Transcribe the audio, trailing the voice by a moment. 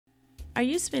Are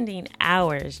you spending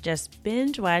hours just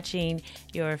binge watching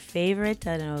your favorite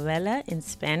telenovela in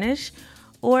Spanish?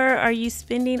 Or are you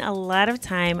spending a lot of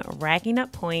time racking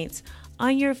up points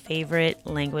on your favorite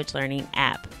language learning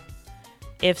app?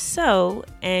 If so,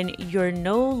 and you're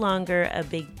no longer a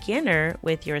beginner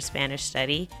with your Spanish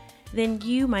study, then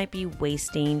you might be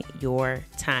wasting your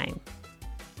time.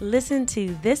 Listen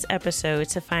to this episode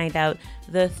to find out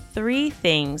the 3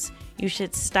 things you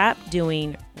should stop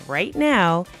doing right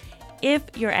now if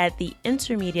you're at the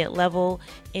intermediate level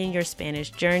in your Spanish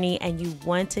journey and you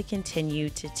want to continue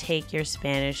to take your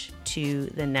Spanish to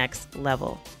the next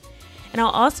level. And I'll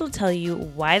also tell you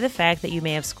why the fact that you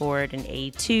may have scored an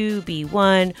A2,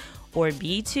 B1, or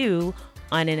B2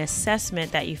 on an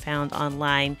assessment that you found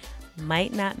online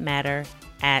might not matter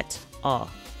at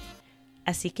all.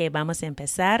 Así que vamos a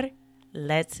empezar.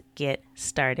 Let's get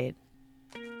started.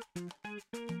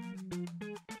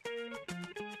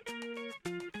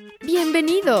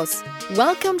 Bienvenidos!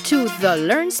 Welcome to the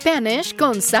Learn Spanish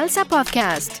con Salsa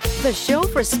podcast, the show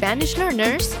for Spanish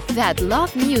learners that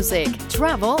love music,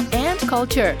 travel, and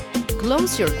culture.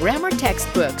 Close your grammar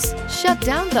textbooks, shut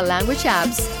down the language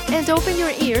apps, and open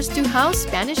your ears to how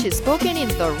Spanish is spoken in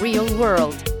the real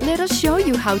world. Let us show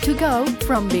you how to go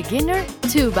from beginner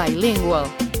to bilingual.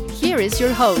 Here is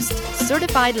your host,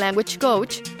 certified language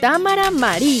coach, Tamara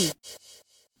Marie.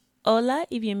 Hola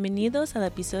y bienvenidos al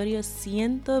episodio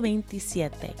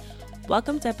 127.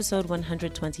 Welcome to episode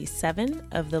 127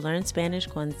 of the Learn Spanish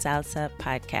con Salsa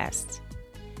podcast.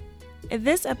 In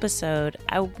this episode,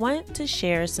 I want to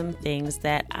share some things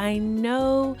that I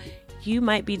know you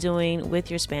might be doing with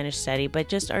your Spanish study, but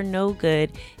just are no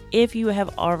good if you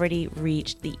have already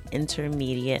reached the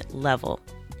intermediate level.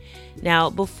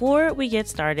 Now, before we get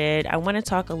started, I want to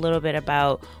talk a little bit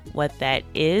about what that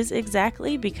is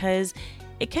exactly, because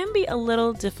it can be a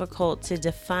little difficult to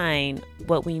define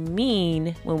what we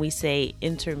mean when we say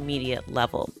intermediate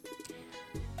level.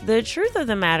 The truth of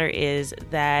the matter is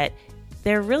that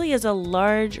there really is a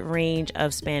large range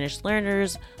of Spanish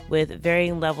learners with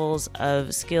varying levels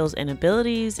of skills and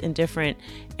abilities in different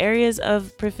areas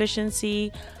of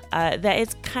proficiency, that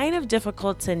it's kind of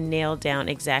difficult to nail down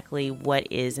exactly what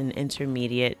is an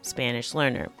intermediate Spanish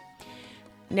learner.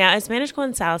 Now, at Spanish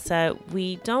con Salsa,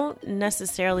 we don't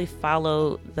necessarily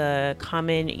follow the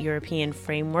common European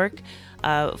framework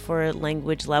for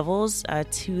language levels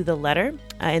to the letter.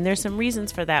 And there's some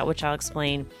reasons for that, which I'll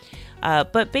explain.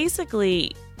 But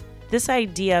basically, this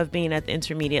idea of being at the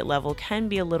intermediate level can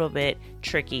be a little bit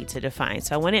tricky to define.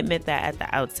 So I want to admit that at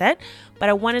the outset, but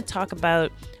I want to talk about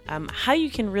how you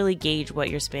can really gauge what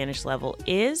your Spanish level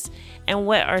is and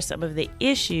what are some of the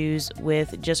issues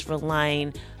with just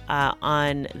relying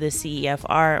on the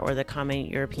CEFR or the Common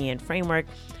European Framework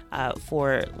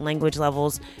for language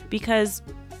levels, because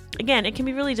again, it can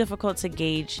be really difficult to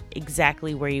gauge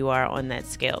exactly where you are on that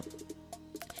scale.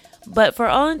 But for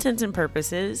all intents and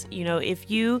purposes, if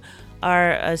you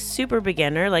are a super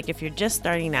beginner, like if you're just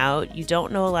starting out, you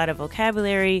don't know a lot of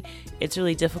vocabulary, it's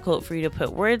really difficult for you to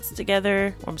put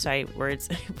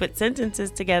put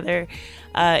sentences together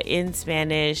in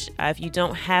Spanish. If you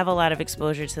don't have a lot of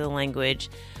exposure to the language,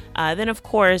 then of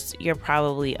course you're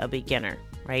probably a beginner,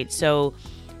 right? So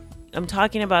I'm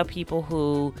talking about people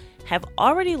who have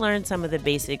already learned some of the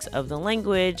basics of the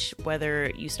language,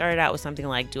 whether you started out with something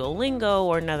like Duolingo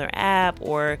or another app,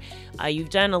 or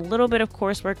you've done a little bit of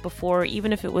coursework before,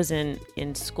 even if it was in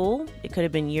school. It could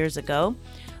have been years ago.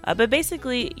 But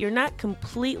basically, you're not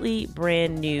completely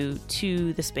brand new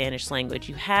to the Spanish language.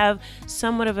 You have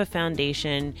somewhat of a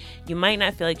foundation. You might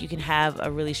not feel like you can have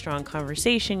a really strong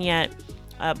conversation yet,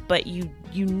 but you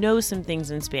know some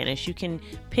things in Spanish. You can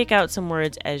pick out some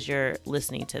words as you're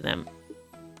listening to them.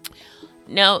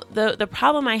 Now, the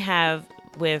problem I have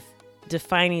with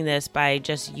defining this by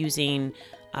just using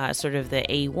sort of the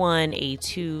A1,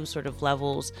 A2 sort of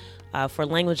levels for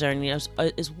language learning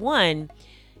is one,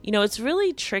 it's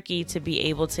really tricky to be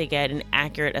able to get an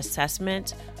accurate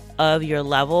assessment of your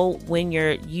level when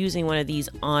you're using one of these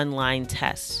online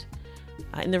tests.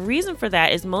 And the reason for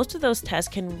that is most of those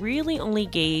tests can really only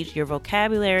gauge your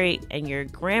vocabulary and your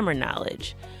grammar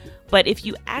knowledge. But if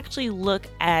you actually look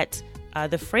at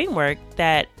the framework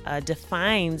that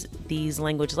defines these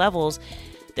language levels,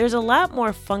 there's a lot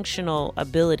more functional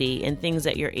ability and things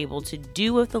that you're able to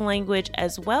do with the language,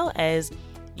 as well as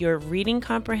your reading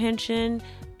comprehension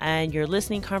and your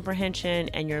listening comprehension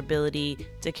and your ability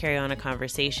to carry on a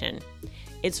conversation.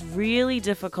 It's really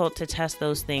difficult to test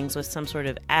those things with some sort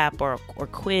of app or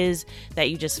quiz that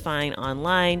you just find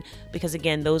online, because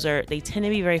again, they tend to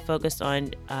be very focused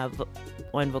on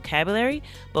vocabulary,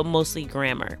 but mostly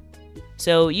grammar.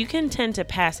 So you can tend to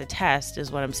pass a test,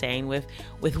 is what I'm saying,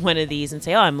 with one of these and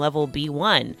say, oh, I'm level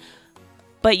B1,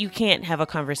 but you can't have a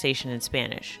conversation in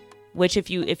Spanish. Which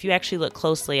if you actually look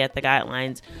closely at the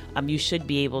guidelines, you should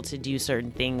be able to do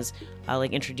certain things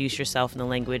like introduce yourself in the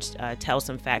language, tell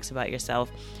some facts about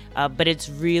yourself. But it's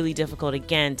really difficult,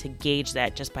 again, to gauge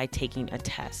that just by taking a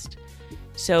test.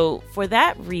 So for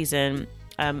that reason,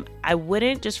 I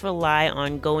wouldn't just rely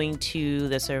on going to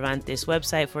the Cervantes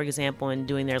website, for example, and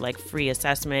doing their free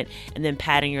assessment and then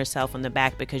patting yourself on the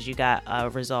back because you got a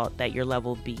result that you're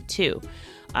level B2.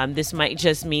 This might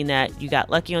just mean that you got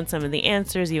lucky on some of the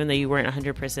answers, even though you weren't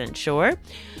 100% sure,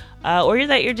 or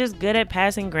that you're just good at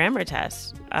passing grammar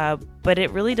tests. But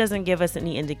it really doesn't give us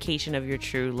any indication of your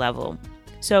true level.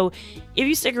 So if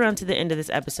you stick around to the end of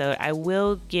this episode, I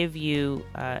will give you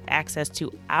access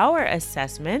to our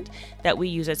assessment that we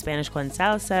use at Spanish con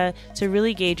Salsa to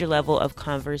really gauge your level of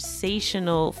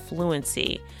conversational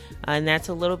fluency. And that's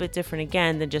a little bit different,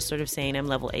 again, than just sort of saying I'm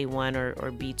level A1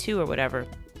 or B2 or whatever.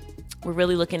 We're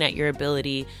really looking at your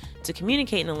ability to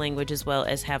communicate in the language as well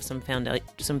as have some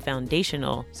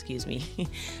foundational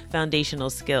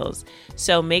skills.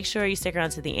 So make sure you stick around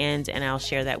to the end, and I'll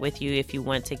share that with you if you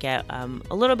want to get a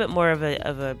little bit more of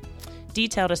a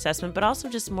detailed assessment, but also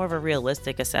just more of a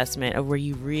realistic assessment of where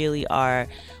you really are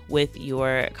with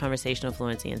your conversational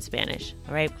fluency in Spanish.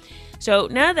 All right. So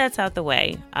now that's out the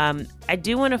way, I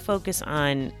do want to focus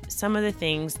on some of the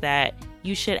things that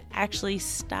you should actually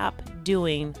stop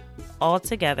doing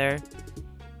altogether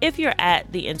if you're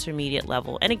at the intermediate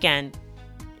level. And again,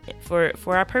 for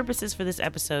our purposes for this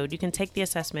episode, you can take the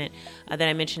assessment that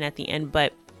I mentioned at the end,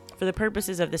 but for the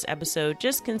purposes of this episode,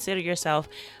 just consider yourself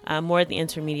more at the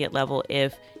intermediate level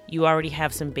if you already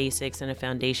have some basics and a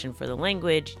foundation for the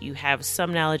language, you have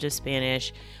some knowledge of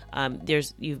Spanish,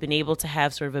 you've been able to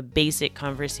have sort of a basic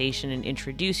conversation and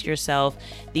introduce yourself.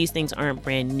 These things aren't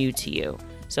brand new to you.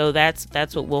 So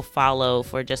that's what we'll follow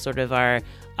for just sort of our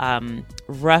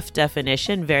rough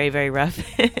definition, very, very rough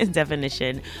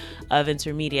definition of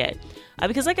intermediate.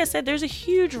 Because like I said, there's a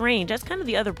huge range. That's kind of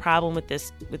the other problem with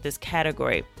this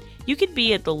category. You could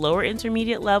be at the lower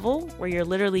intermediate level where you're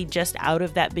literally just out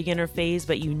of that beginner phase,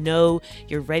 but you know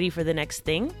you're ready for the next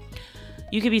thing.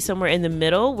 You could be somewhere in the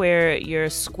middle where you're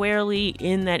squarely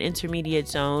in that intermediate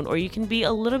zone, or you can be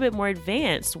a little bit more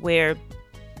advanced where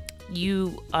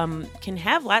you can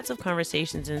have lots of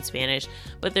conversations in Spanish,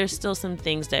 but there's still some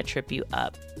things that trip you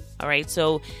up. All right,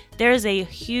 so there's a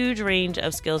huge range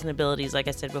of skills and abilities, like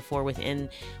I said before, within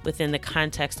the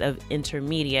context of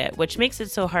intermediate, which makes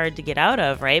it so hard to get out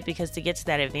of, right? Because to get to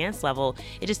that advanced level,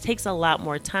 it just takes a lot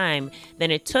more time than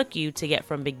it took you to get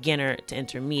from beginner to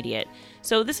intermediate.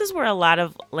 So this is where a lot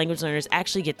of language learners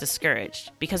actually get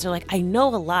discouraged because they're like, I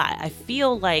know a lot. I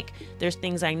feel like there's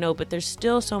things I know, but there's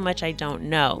still so much I don't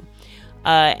know.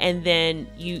 And then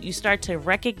you start to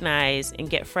recognize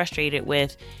and get frustrated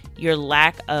with your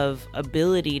lack of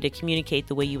ability to communicate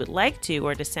the way you would like to,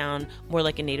 or to sound more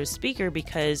like a native speaker,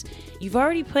 because you've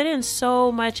already put in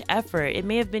so much effort. It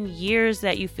may have been years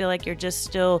that you feel like you're just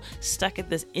still stuck at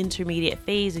this intermediate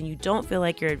phase and you don't feel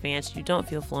like you're advanced, you don't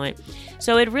feel fluent.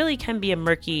 So it really can be a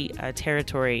murky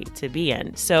territory to be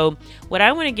in. So what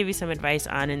I want to give you some advice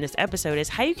on in this episode is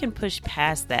how you can push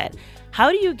past that.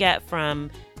 How do you get from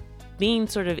being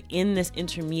sort of in this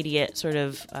intermediate sort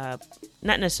of,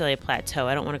 not necessarily a plateau,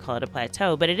 I don't want to call it a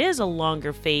plateau, but it is a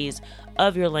longer phase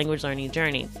of your language learning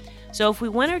journey. So if we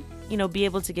want to, be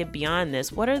able to get beyond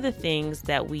this, what are the things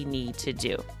that we need to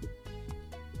do?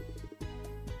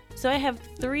 So I have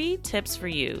 3 tips for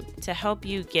you to help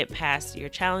you get past your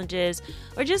challenges,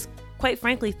 or just quite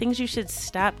frankly, things you should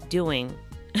stop doing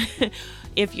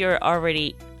if you're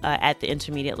already at the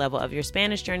intermediate level of your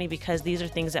Spanish journey, because these are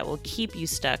things that will keep you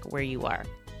stuck where you are.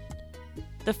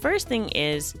 The first thing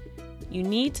is you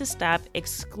need to stop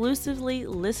exclusively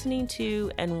listening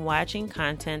to and watching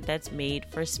content that's made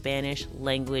for Spanish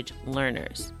language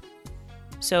learners.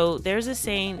 So there's a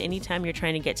saying, anytime you're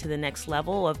trying to get to the next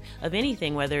level of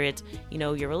anything, whether it's,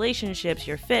 your relationships,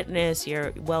 your fitness,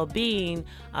 your well-being,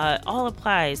 all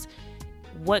applies.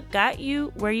 What got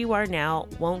you where you are now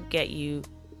won't get you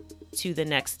to the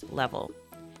next level.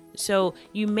 So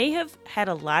you may have had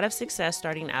a lot of success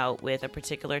starting out with a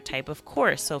particular type of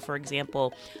course. So for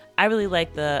example, I really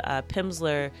like the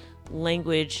Pimsleur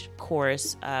language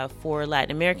course for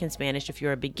Latin American Spanish if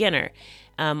you're a beginner.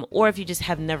 Or if you just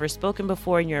have never spoken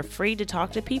before and you're afraid to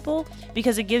talk to people,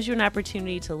 because it gives you an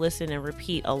opportunity to listen and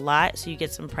repeat a lot so you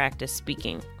get some practice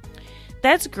speaking.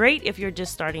 That's great if you're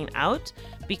just starting out,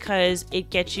 because it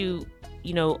gets you,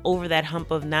 over that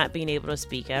hump of not being able to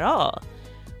speak at all.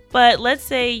 But let's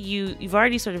say you've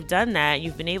already sort of done that.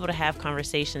 You've been able to have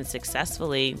conversations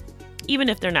successfully, even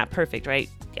if they're not perfect, right?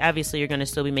 Obviously, you're going to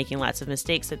still be making lots of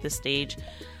mistakes at this stage,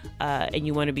 and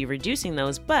you want to be reducing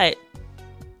those. But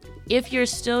if you're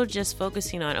still just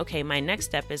focusing on, okay, my next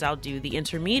step is I'll do the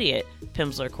intermediate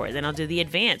Pimsleur course, then I'll do the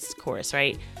advanced course,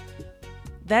 right?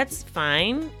 That's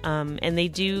fine. And they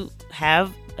do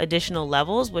have additional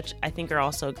levels, which I think are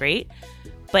also great.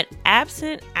 But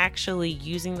absent actually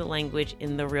using the language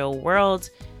in the real world,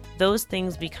 those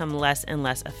things become less and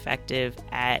less effective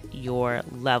at your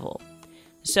level.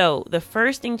 So the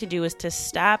first thing to do is to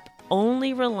stop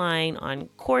only relying on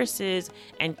courses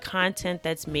and content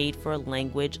that's made for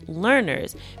language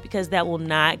learners, because that will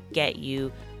not get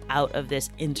you out of this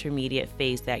intermediate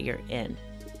phase that you're in.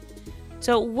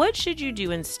 So what should you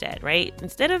do instead, right?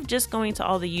 Instead of just going to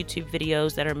all the YouTube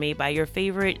videos that are made by your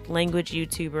favorite language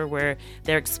YouTuber where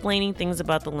they're explaining things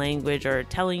about the language or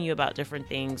telling you about different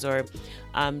things, or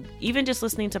even just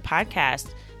listening to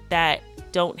podcasts that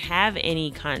don't have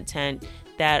any content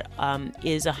that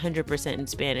is 100% in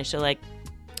Spanish. So like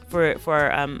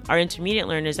for our intermediate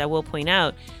learners, I will point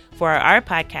out, for our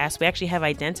podcast, we actually have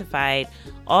identified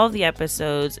all of the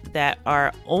episodes that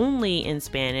are only in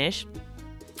Spanish.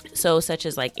 So such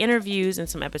as like interviews and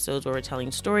some episodes where we're telling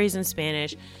stories in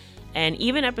Spanish, and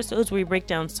even episodes where we break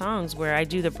down songs where I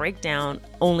do the breakdown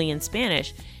only in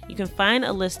Spanish. You can find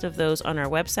a list of those on our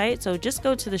website. So just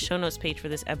go to the show notes page for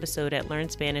this episode at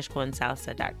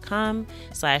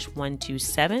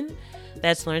learnspanishconsalsa.com/127.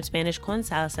 That's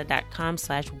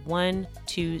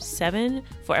learnspanishconsalsa.com/127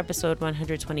 for episode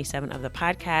 127 of the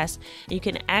podcast. And you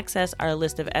can access our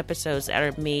list of episodes that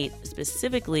are made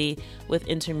specifically with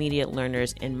intermediate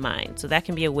learners in mind. So that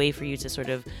can be a way for you to sort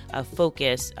of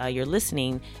focus your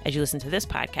listening as you listen to this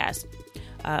podcast.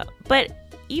 But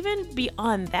even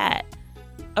beyond that,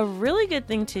 a really good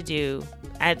thing to do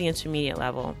at the intermediate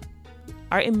level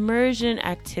are immersion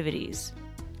activities.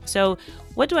 So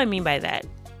what do I mean by that?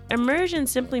 Immersion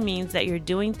simply means that you're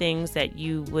doing things that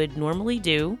you would normally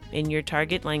do in your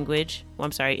target language,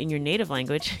 in your native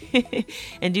language,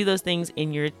 and do those things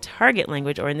in your target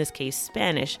language, or in this case,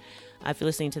 Spanish. If you're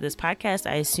listening to this podcast,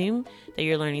 I assume that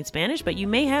you're learning Spanish, but you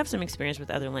may have some experience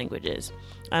with other languages.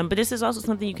 But this is also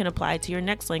something you can apply to your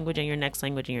next language and your next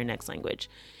language and your next language.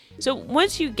 So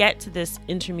once you get to this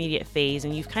intermediate phase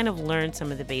and you've kind of learned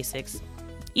some of the basics,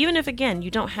 even if, again,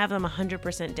 you don't have them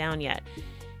 100% down yet,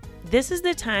 this is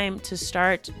the time to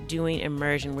start doing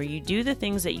immersion, where you do the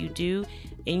things that you do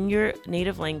in your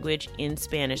native language in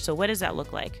Spanish. So what does that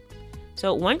look like?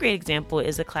 So one great example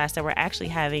is a class that we're actually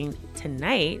having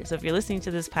tonight. So if you're listening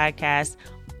to this podcast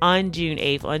on June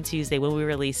 8th, on Tuesday, when we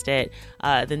released it,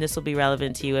 then this will be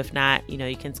relevant to you. If not,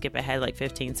 you can skip ahead like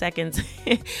 15 seconds.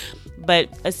 But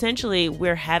essentially,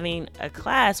 we're having a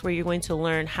class where you're going to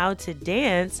learn how to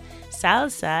dance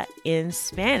salsa in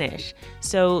Spanish.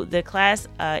 So the class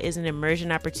is an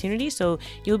immersion opportunity. So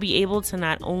you'll be able to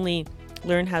not only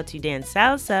learn how to dance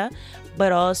salsa,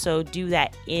 but also do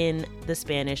that in the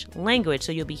Spanish language.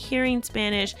 So you'll be hearing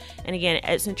Spanish. And again,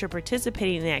 since you're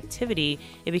participating in the activity,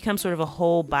 it becomes sort of a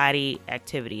whole body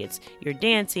activity. You're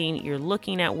dancing, you're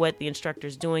looking at what the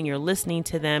instructor's doing, you're listening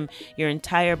to them, your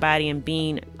entire body and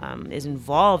being is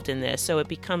involved in this. So it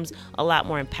becomes a lot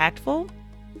more impactful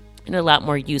and a lot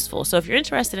more useful. So if you're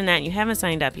interested in that and you haven't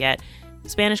signed up yet,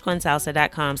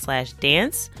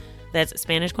 SpanishConSalsa.com/dance. That's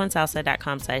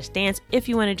SpanishConSalsa.com/dance if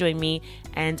you want to join me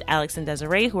and Alex and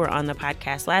Desiree, who were on the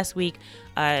podcast last week.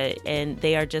 And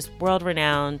they are just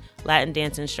world-renowned Latin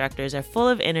dance instructors. They're full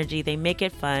of energy. They make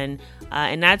it fun.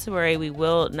 And not to worry, we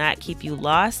will not keep you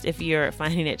lost if you're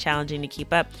finding it challenging to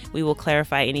keep up. We will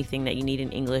clarify anything that you need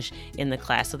in English in the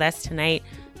class. So that's tonight,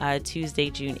 Tuesday,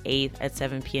 June 8th at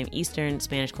 7 p.m. Eastern,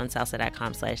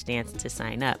 SpanishConSalsa.com/dance to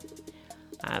sign up.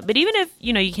 But even if,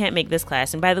 you can't make this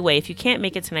class, and by the way, if you can't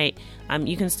make it tonight,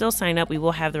 you can still sign up. We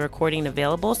will have the recording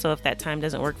available. So if that time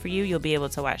doesn't work for you, you'll be able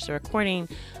to watch the recording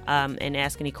and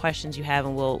ask any questions you have,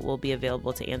 and we'll be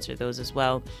available to answer those as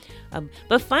well.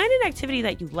 But find an activity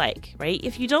that you like, right?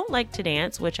 If you don't like to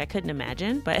dance, which I couldn't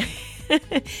imagine, but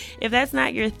if that's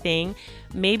not your thing,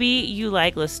 maybe you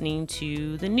like listening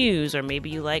to the news, or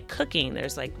maybe you like cooking.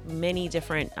 There's like many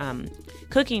different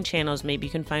cooking channels maybe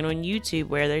you can find on YouTube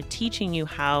where they're teaching you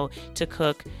how to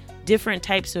cook different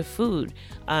types of food,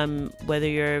 whether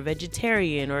you're a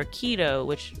vegetarian or keto,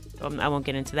 which I won't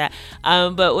get into that,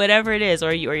 but whatever it is,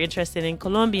 or you're interested in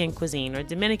Colombian cuisine or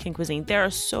Dominican cuisine, there are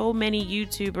so many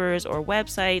YouTubers or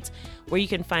websites where you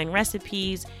can find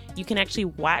recipes. You can actually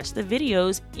watch the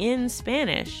videos in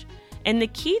Spanish. And the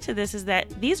key to this is that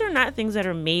these are not things that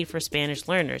are made for Spanish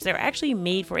learners. They're actually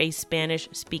made for a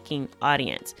Spanish-speaking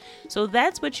audience. So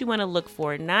that's what you want to look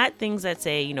for, not things that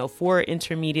say, for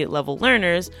intermediate level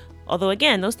learners. Although,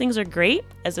 again, those things are great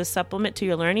as a supplement to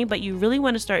your learning, but you really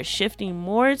want to start shifting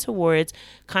more towards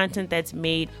content that's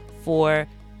made for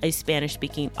a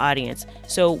Spanish-speaking audience.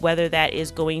 So whether that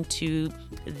is going to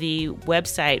the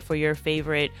website for your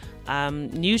favorite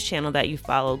news channel that you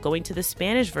follow, going to the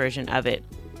Spanish version of it,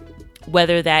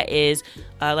 whether that is,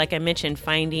 like I mentioned,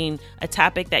 finding a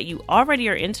topic that you already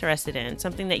are interested in,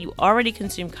 something that you already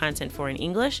consume content for in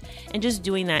English, and just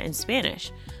doing that in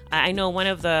Spanish. I know one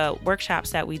of the workshops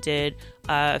that we did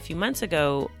a few months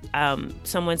ago,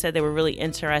 someone said they were really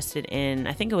interested in,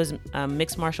 I think it was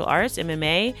mixed martial arts,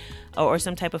 MMA, or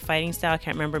some type of fighting style. I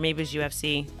can't remember. Maybe it was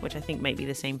UFC, which I think might be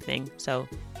the same thing. So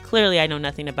clearly I know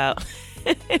nothing about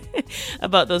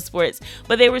about those sports,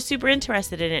 but they were super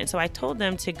interested in it. So I told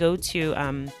them to go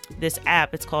to this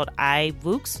app. It's called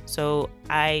iVoox, so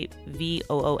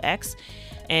IVOOX.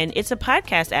 And it's a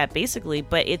podcast app basically,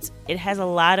 but it has a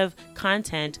lot of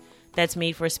content that's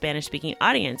made for Spanish-speaking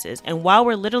audiences. And while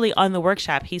we're literally on the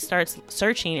workshop, he starts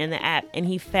searching in the app and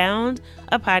he found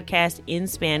a podcast in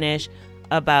Spanish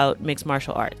about mixed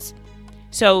martial arts.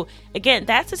 So again,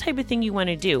 that's the type of thing you want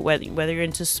to do, whether you're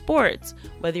into sports,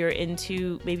 whether you're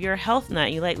into, maybe you're a health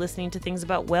nut, you like listening to things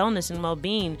about wellness and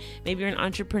well-being, maybe you're an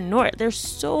entrepreneur. There's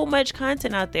so much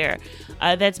content out there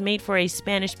that's made for a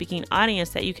Spanish-speaking audience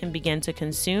that you can begin to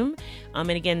consume.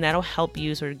 And again, that'll help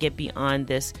you sort of get beyond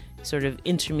this sort of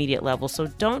intermediate level. So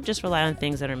don't just rely on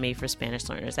things that are made for Spanish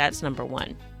learners. That's number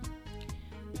one.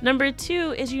 Number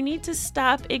two is you need to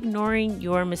stop ignoring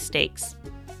your mistakes.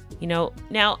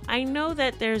 Now I know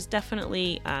that there's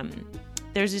definitely,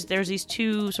 there's these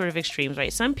two sort of extremes,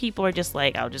 right? Some people are just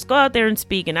like, I'll just go out there and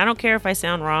speak and I don't care if I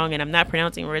sound wrong and I'm not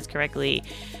pronouncing words correctly.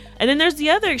 And then there's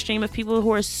the other extreme of people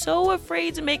who are so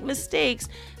afraid to make mistakes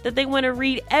that they want to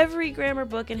read every grammar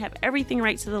book and have everything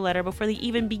right to the letter before they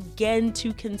even begin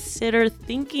to consider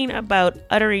thinking about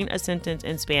uttering a sentence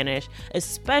in Spanish,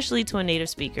 especially to a native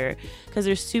speaker, because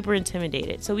they're super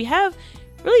intimidated. So we have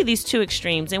really these two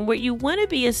extremes, and what you want to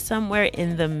be is somewhere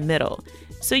in the middle.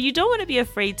 So you don't want to be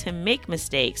afraid to make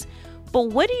mistakes, but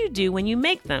what do you do when you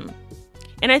make them?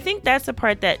 And I think that's the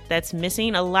part that's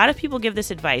missing. A lot of people give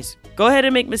this advice: go ahead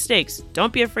and make mistakes.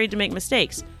 Don't be afraid to make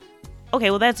mistakes. Okay,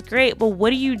 well, that's great, but what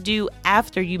do you do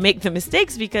after you make the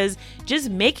mistakes? Because just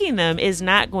making them is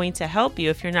not going to help you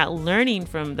if you're not learning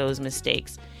from those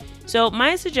mistakes. So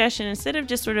my suggestion, instead of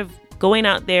just sort of going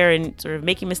out there and sort of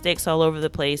making mistakes all over the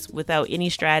place without any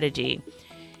strategy,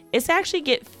 is to actually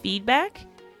get feedback.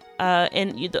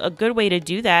 And a good way to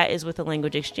do that is with a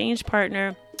language exchange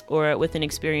partner or with an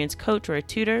experienced coach or a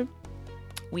tutor.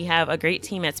 We have a great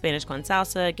team at Spanish con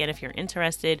Salsa. Again, if you're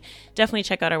interested, definitely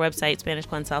check out our website,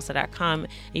 SpanishConSalsa.com.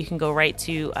 You can go right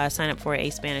to sign up for a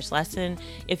Spanish lesson.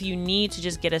 If you need to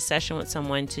just get a session with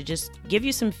someone to just give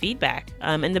you some feedback.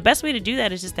 And the best way to do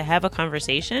that is just to have a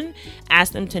conversation,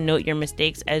 ask them to note your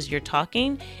mistakes as you're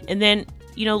talking, and then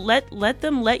let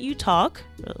them let you talk.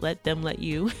 Let them let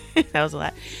you. That was a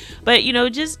lot. But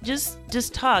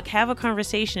just talk, have a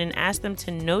conversation, and ask them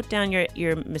to note down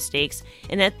your mistakes.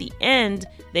 And at the end,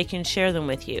 they can share them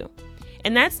with you.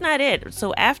 And that's not it.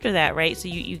 So after that, right? So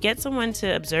you get someone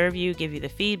to observe you, give you the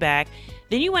feedback.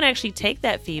 Then you want to actually take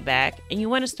that feedback and you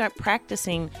want to start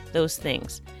practicing those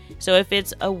things. So if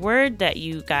it's a word that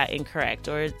you got incorrect,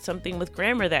 or something with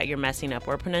grammar that you're messing up,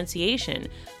 or pronunciation,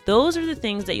 those are the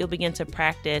things that you'll begin to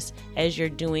practice as you're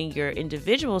doing your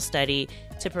individual study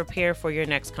to prepare for your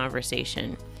next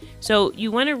conversation. So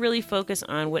you want to really focus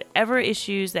on whatever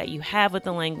issues that you have with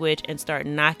the language and start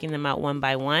knocking them out one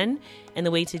by one. And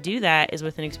the way to do that is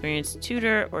with an experienced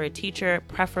tutor or a teacher,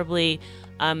 preferably,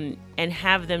 and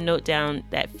have them note down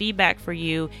that feedback for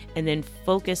you and then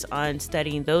focus on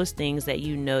studying those things that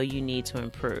you know you need to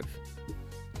improve.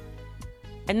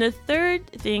 And the third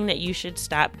thing that you should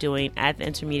stop doing at the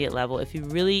intermediate level, if you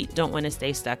really don't want to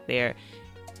stay stuck there,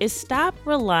 is stop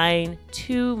relying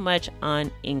too much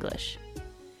on English.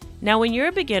 Now, when you're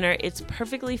a beginner, it's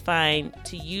perfectly fine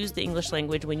to use the English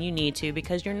language when you need to,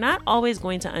 because you're not always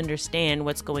going to understand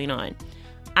what's going on.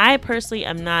 I personally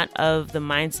am not of the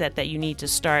mindset that you need to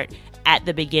start at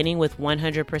the beginning with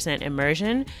 100%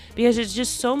 immersion, because it's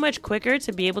just so much quicker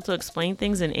to be able to explain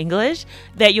things in English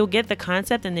that you'll get the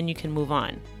concept and then you can move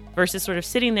on. Versus sort of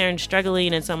sitting there and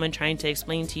struggling and someone trying to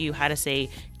explain to you how to say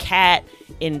cat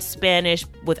in Spanish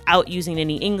without using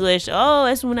any English. Oh,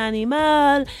 es un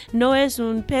animal, no es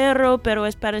un perro, pero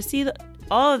es parecido.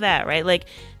 All of that, right? Like,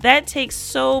 that takes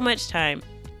so much time.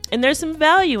 And there's some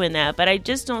value in that, but I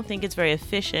just don't think it's very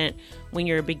efficient when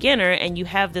you're a beginner and you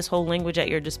have this whole language at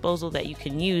your disposal that you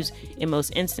can use in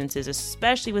most instances,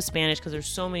 especially with Spanish, because there's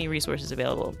so many resources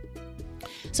available.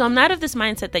 So I'm not of this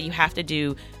mindset that you have to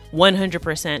do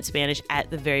 100% Spanish at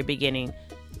the very beginning.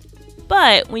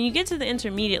 But when you get to the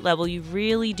intermediate level, you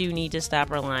really do need to stop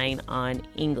relying on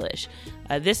English.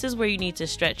 This is where you need to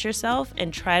stretch yourself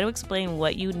and try to explain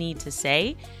what you need to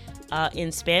say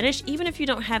in Spanish, even if you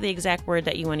don't have the exact word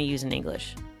that you want to use in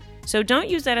English. So don't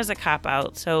use that as a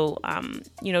cop-out. So,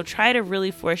 try to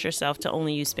really force yourself to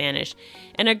only use Spanish.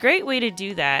 And a great way to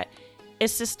do that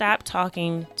is to stop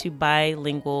talking to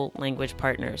bilingual language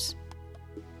partners.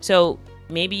 So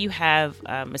maybe you have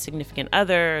a significant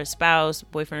other, a spouse,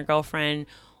 boyfriend or girlfriend,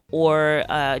 or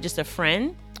just a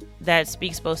friend that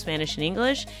speaks both Spanish and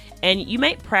English, and you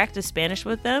might practice Spanish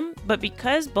with them, but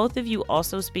because both of you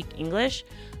also speak English,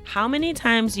 how many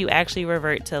times do you actually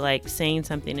revert to like saying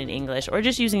something in English or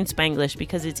just using Spanglish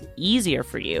because it's easier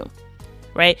for you,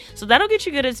 right? So that'll get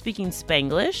you good at speaking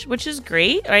Spanglish, which is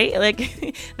great, right?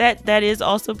 Like that is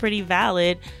also pretty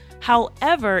valid.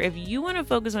 However, if you want to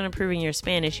focus on improving your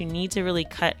Spanish, you need to really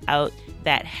cut out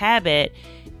that habit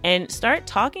and start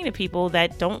talking to people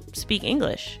that don't speak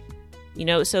English.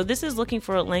 So this is looking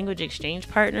for language exchange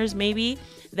partners, maybe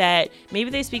they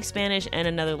speak Spanish and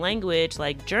another language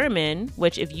like German,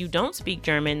 which if you don't speak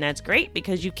German, that's great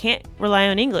because you can't rely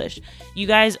on English. You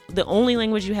guys, the only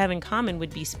language you have in common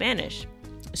would be Spanish.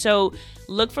 So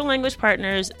look for language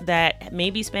partners that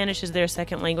maybe Spanish is their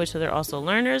second language, so they're also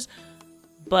learners,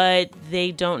 but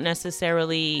they don't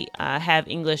necessarily have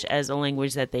English as a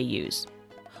language that they use.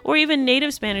 Or even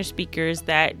native Spanish speakers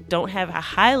that don't have a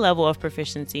high level of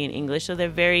proficiency in English, so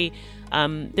they're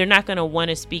not going to want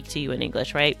to speak to you in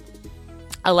English, right?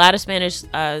 A lot of Spanish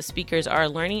speakers are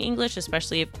learning English,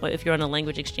 especially if you're on a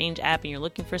language exchange app and you're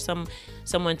looking for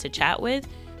someone to chat with.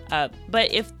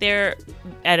 But if they're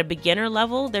at a beginner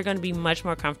level, they're going to be much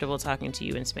more comfortable talking to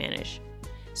you in Spanish.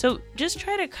 So just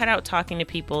try to cut out talking to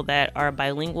people that are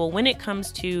bilingual when it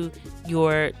comes to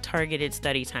your targeted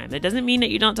study time. That doesn't mean that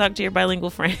you don't talk to your bilingual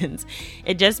friends.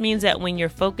 It just means that when you're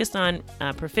focused on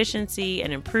proficiency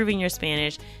and improving your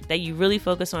Spanish, that you really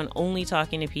focus on only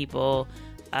talking to people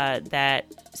that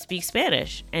speak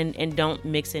Spanish and don't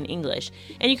mix in English.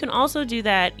 And you can also do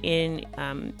that in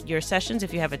your sessions.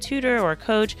 If you have a tutor or a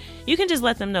coach, you can just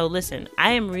let them know, listen,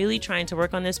 I am really trying to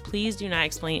work on this. Please do not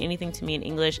explain anything to me in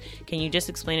English. Can you just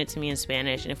explain it to me in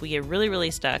Spanish? And if we get really,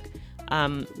 really stuck,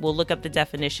 we'll look up the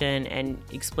definition and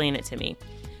explain it to me.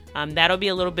 That'll be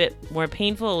a little bit more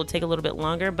painful. It will take a little bit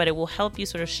longer, but it will help you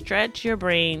sort of stretch your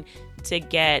brain to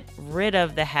get rid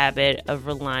of the habit of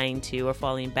relying to or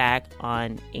falling back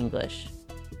on English.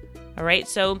 All right,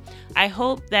 so I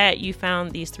hope that you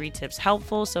found these 3 tips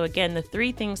helpful. So again, the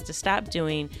 3 things to stop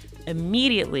doing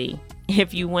immediately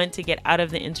if you want to get out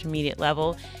of the intermediate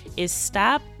level is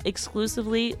stop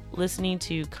exclusively listening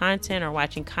to content or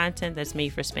watching content that's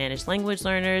made for Spanish language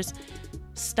learners.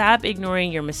 Stop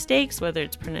ignoring your mistakes, whether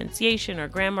it's pronunciation or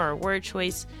grammar or word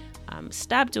choice.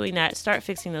 Stop doing that. Start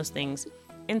fixing those things.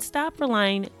 And stop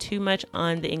relying too much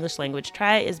on the English language.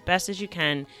 Try as best as you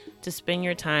can to spend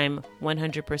your time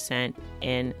 100%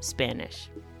 in Spanish.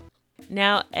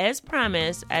 Now, as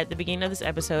promised at the beginning of this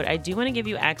episode, I do want to give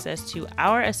you access to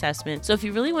our assessment. So if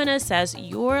you really want to assess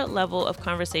your level of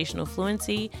conversational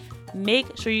fluency,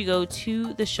 make sure you go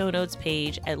to the show notes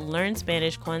page at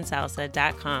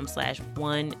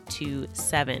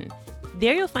learnspanishconsalsa.com/127.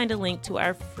 There you'll find a link to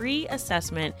our free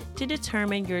assessment to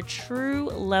determine your true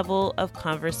level of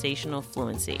conversational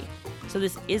fluency. So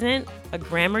this isn't a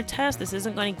grammar test. This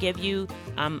isn't going to give you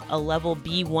a level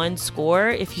B1 score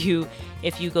if you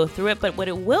go through it. But what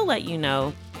it will let you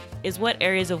know is what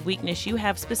areas of weakness you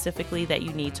have specifically that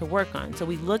you need to work on. So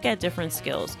we look at different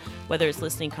skills, whether it's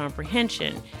listening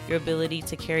comprehension, your ability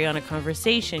to carry on a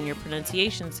conversation, your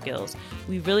pronunciation skills.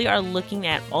 We really are looking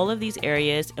at all of these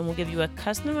areas, and we'll give you a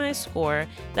customized score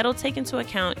that'll take into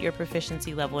account your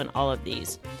proficiency level in all of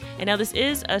these. And now this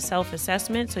is a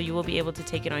self-assessment, so you will be able to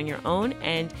take it on your own,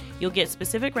 and you'll get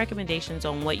specific recommendations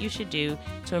on what you should do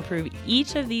to improve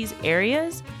each of these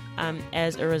areas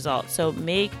as a result. So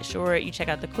make sure you check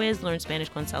out the quiz,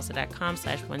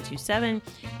 learnspanishconsalsa.com/127,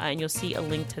 and you'll see a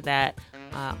link to that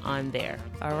on there.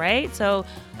 All right. So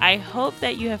I hope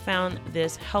that you have found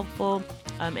this helpful.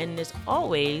 And as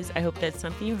always, I hope that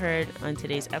something you heard on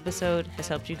today's episode has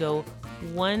helped you go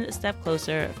one step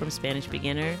closer from Spanish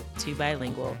beginner to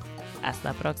bilingual. Hasta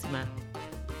la próxima.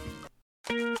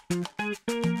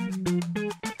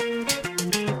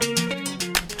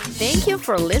 Thank you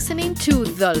for listening to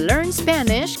the Learn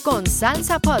Spanish con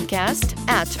Salsa podcast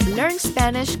at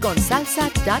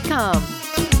learnspanishconsalsa.com.